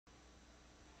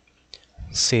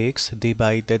6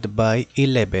 divided by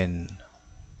 11.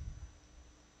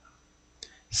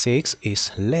 6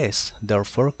 is less,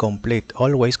 therefore complete.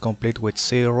 Always complete with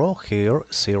 0 here,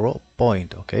 0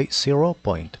 point, okay? 0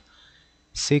 point.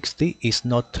 60 is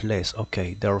not less,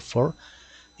 okay? Therefore,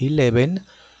 11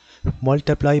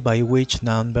 multiplied by which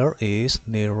number is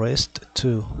nearest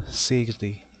to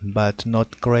 60, but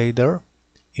not greater.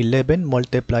 11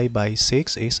 multiplied by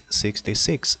 6 is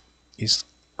 66, is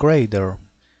greater.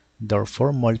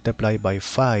 Therefore, multiply by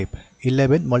 5.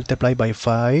 11 multiplied by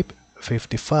 5,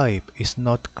 55 is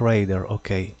not greater.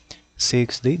 Okay.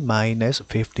 60 minus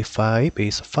 55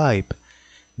 is 5.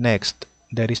 Next,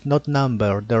 there is not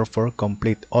number, therefore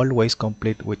complete. Always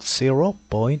complete with 0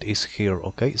 point is here.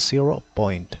 Okay. 0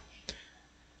 point.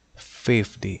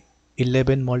 50.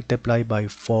 11 multiplied by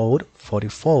 4,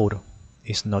 44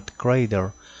 is not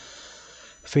greater.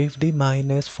 50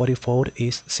 minus 44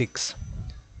 is 6.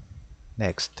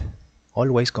 Next,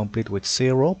 always complete with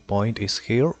 0 point is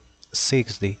here.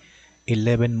 60.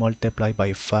 11 multiplied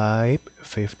by 5,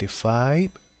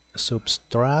 55.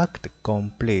 Subtract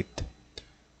complete.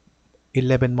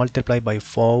 11 multiplied by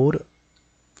 4,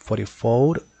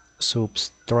 44.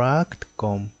 Subtract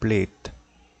complete.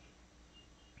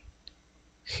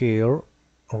 Here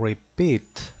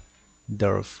repeat.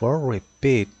 Therefore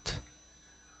repeat.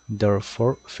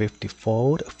 Therefore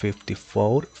 54,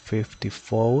 54,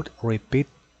 54, repeat,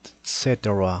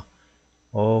 etc.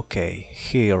 Okay,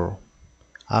 here.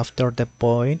 After the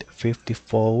point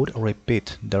 54,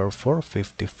 repeat. Therefore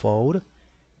 54,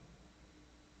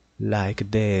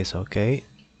 like this, okay?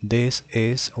 This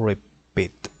is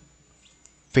repeat.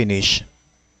 Finish.